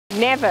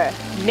Never,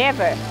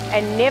 never,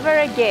 and never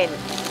again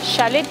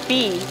shall it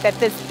be that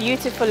this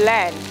beautiful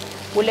land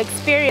will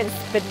experience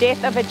the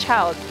death of a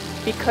child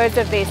because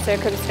of their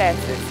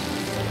circumstances.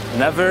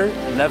 Never,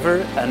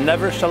 never, and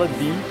never shall it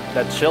be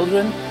that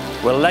children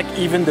will lack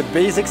even the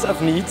basics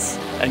of needs,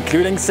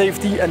 including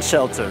safety and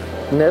shelter.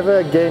 Never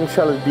again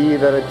shall it be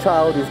that a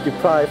child is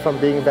deprived from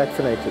being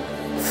vaccinated,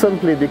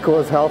 simply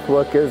because health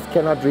workers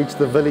cannot reach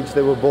the village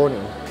they were born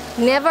in.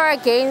 Never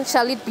again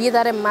shall it be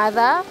that a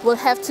mother will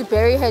have to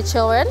bury her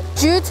children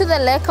due to the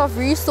lack of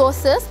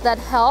resources that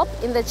help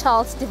in the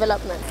child's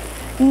development.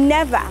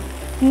 Never,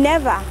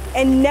 never,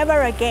 and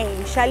never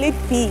again shall it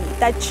be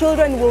that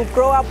children will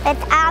grow up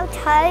without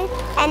hope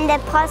and the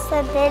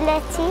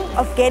possibility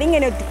of getting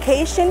an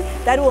education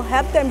that will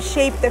help them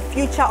shape the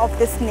future of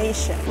this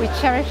nation. We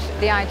cherish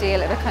the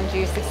ideal of a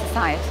conducive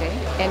society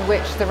in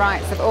which the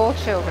rights of all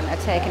children are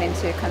taken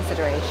into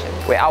consideration.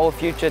 Where our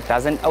future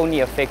doesn't only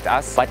affect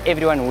us, but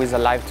everyone who is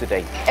alive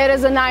today. It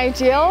is an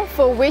ideal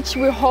for which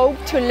we hope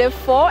to live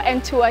for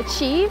and to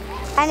achieve.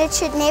 And it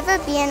should never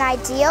be an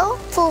ideal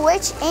for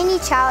which any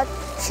child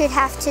should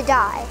have to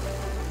die.